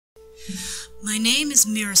My name is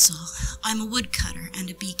Mirasol. I'm a woodcutter and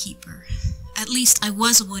a beekeeper. At least I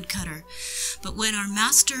was a woodcutter, but when our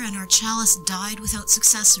master and our chalice died without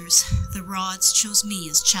successors, the rods chose me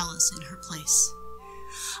as chalice in her place.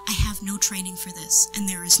 I have no training for this, and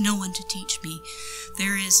there is no one to teach me.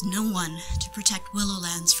 There is no one to protect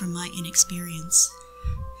Willowlands from my inexperience.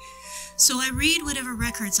 So I read whatever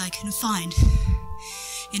records I can find,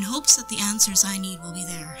 in hopes that the answers I need will be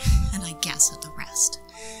there, and I guess at the rest.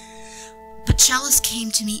 But chalice came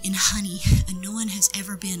to me in honey, and no one has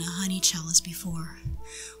ever been a honey chalice before.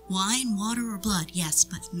 Wine, water, or blood, yes,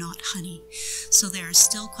 but not honey. So there are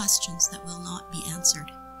still questions that will not be answered.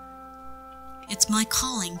 It's my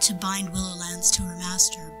calling to bind Willowlands to her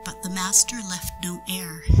master, but the master left no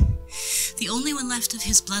heir. The only one left of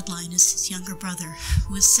his bloodline is his younger brother,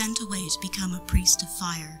 who was sent away to become a priest of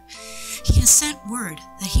fire. He has sent word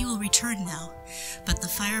that he will return now, but the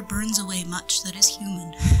fire burns away much that is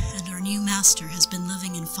human, and our new master has been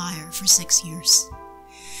living in fire for 6 years.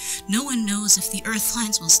 No one knows if the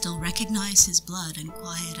Earthlines will still recognize his blood and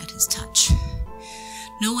quiet at his touch.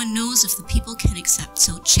 No one knows if the people can accept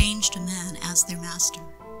so changed a man as their master.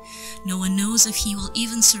 No one knows if he will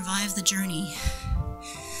even survive the journey.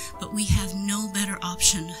 But we have no better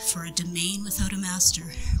option, for a domain without a master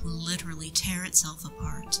will literally tear itself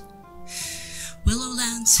apart.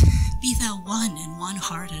 Willowlands, be thou one and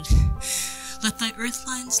one-hearted. Let thy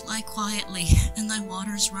earthlines lie quietly, and thy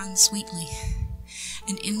waters run sweetly.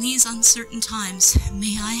 And in these uncertain times,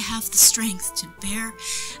 may I have the strength to bear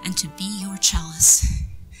and to be your chalice.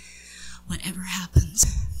 Whatever happens.